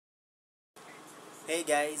Hey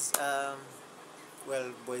guys,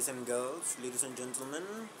 well, boys and girls, ladies and gentlemen,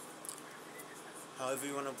 however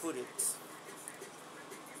you want to put it.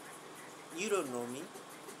 You don't know me,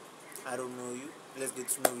 I don't know you. Let's get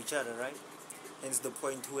to know each other, right? Hence the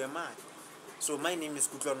point, who am I? So, my name is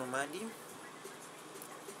Kutla Nomadi.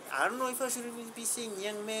 I don't know if I should even be saying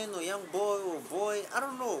young man or young boy or boy, I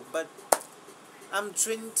don't know, but I'm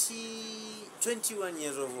 21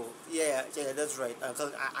 years old. Yeah, that's right.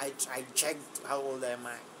 I checked how old am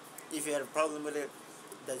I. If you had a problem with it,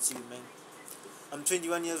 that's you, man. I'm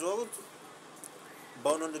 21 years old.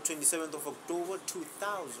 Born on the 27th of October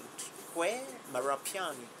 2000. Where?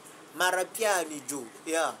 Marapiani. Marapiani, Joe.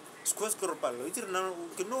 Yeah. Squash Koropalo. It's no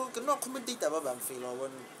commentator about Philo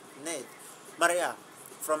one net. Maria.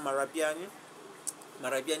 From Marapiani.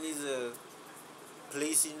 Marapiani is a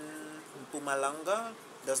place in Pumalanga.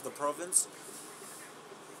 That's the province.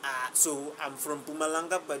 So I'm from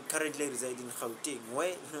Pumalanga but currently reside in Gauteng.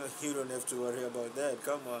 Where? You don't have to worry about that.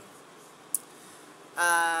 Come on.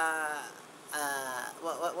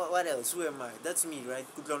 What else? Who am I? That's me, right?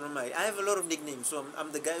 I have a lot of nicknames, so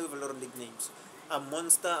I'm the guy with a lot of nicknames. I'm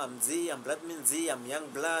Monster, I'm Z, I'm Bloodman Z, I'm Young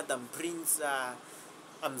Blood, I'm Prince,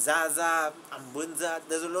 I'm Zaza, I'm Bunza.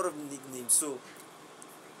 There's a lot of nicknames, so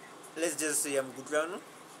let's just say I'm Kutlano,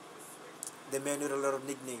 the man with a lot of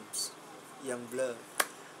nicknames, Young Blood.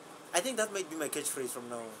 I think that might be my catchphrase from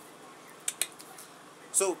now on.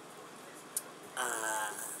 So,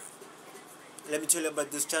 let me tell you about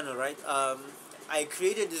this channel, right? I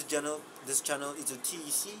created this channel. This channel is a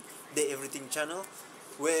TEC, the Everything channel,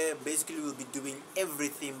 where basically we'll be doing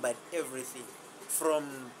everything but everything,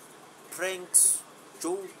 from pranks,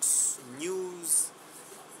 jokes, news,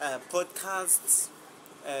 podcasts,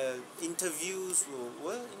 interviews, or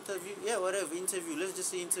what interview? Yeah, whatever interview. Let's just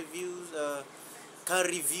say interviews, car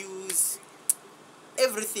reviews,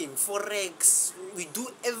 everything, forex. We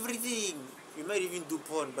do everything. We might even do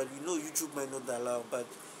porn, but we know YouTube might not allow. But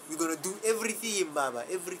we're gonna do everything, Baba,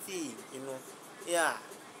 everything. Yeah.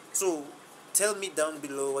 So tell me down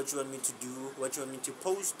below what you want me to do, what you want me to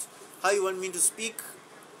post, how you want me to speak,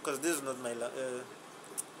 because this is not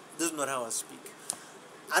this is not how I speak.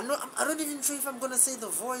 I don't even sure if I'm gonna say the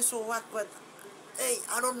voice or what, but hey,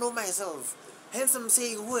 I don't know myself. Hence I'm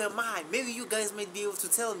saying, who am I? Maybe you guys might be able to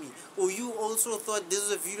tell me. Or you also thought this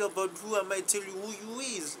is a video about who I might tell you who you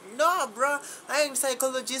is. No, bro. I ain't a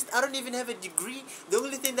psychologist. I don't even have a degree. The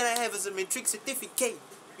only thing that I have is a matric certificate.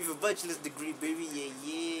 With a bachelor's degree, baby.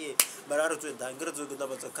 Yeah. But I don't know.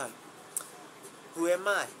 Who am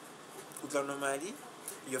I? Kutla Nomadi,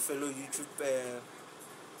 your fellow YouTube.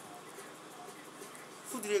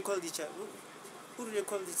 Who do they call each other? Who do they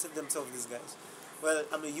call themselves, these guys? Well,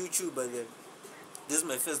 I'm a YouTuber then. This is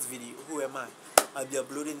my first video. Who am I? I'll be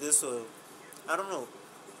uploading this, so I don't know.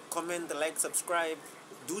 Comment, like, subscribe,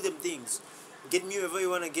 do them things. Get me wherever you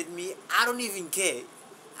wanna get me. I don't even care.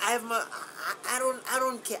 I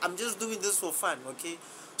don't care. I'm just doing this for fun, okay?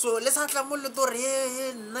 So let's have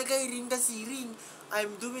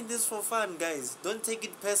I'm doing this for fun, guys. Don't take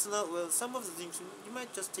it personal. Well, some of the things you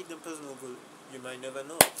might just take them personal, but you might never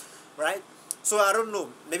know, right? So I don't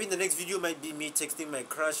know. Maybe the next video might be me texting my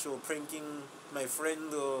crush or pranking my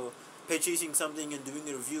friend or purchasing something and doing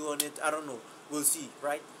a review on it. I don't know. We'll see,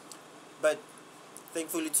 right? But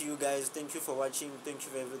thankfully to you guys, thank you for watching. Thank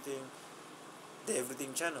you for everything. The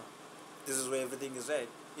Everything channel. This is where everything is at.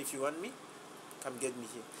 If you want me, come get me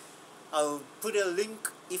here. I'll put a link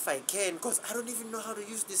if I can, because I don't even know how to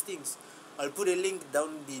use these things. I'll put a link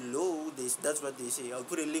down below. That's what they say. I'll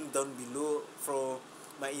put a link down below for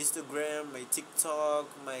my Instagram, my TikTok,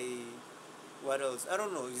 my what else? I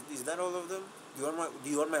don't know. Is that all of them? Do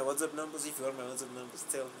you want my WhatsApp numbers? If you want my WhatsApp numbers,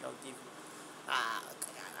 tell me. I'll give you.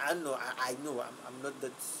 I know. I know. I'm not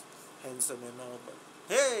that handsome and all, but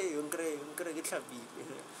hey, get happy.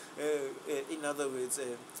 In other words,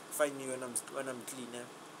 find me when I'm clean,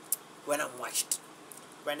 when I'm washed,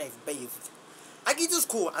 when I've bathed. I get this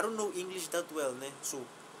cool. I don't know English that well, so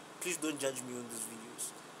please don't judge me on these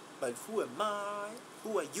videos. But who am I?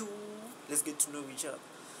 Who are you? Let's get to know each other.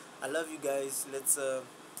 I love you guys. Let's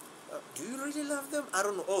do you really love them? I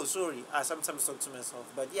don't know. Oh, sorry. I sometimes talk to myself.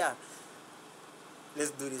 But yeah,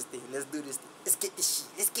 let's do this thing. Let's do this thing. Let's get this shit.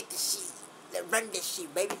 Let's get this shit. Let's run this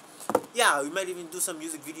shit, baby. Yeah, we might even do some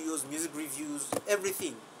music videos, music reviews,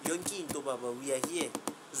 everything. Yonki into Baba, we are here.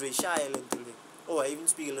 Oh, I even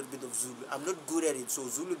speak a little bit of Zulu. I'm not good at it, so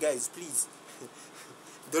Zulu guys, please.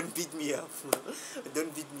 Don't beat me up.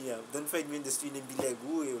 Don't beat me up. Don't fight me in the street and be like,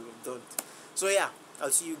 ooh, don't. So yeah, I'll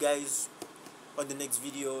see you guys on the next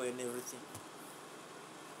video and everything.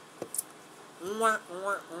 Mwah,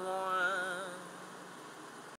 mwah, mwah.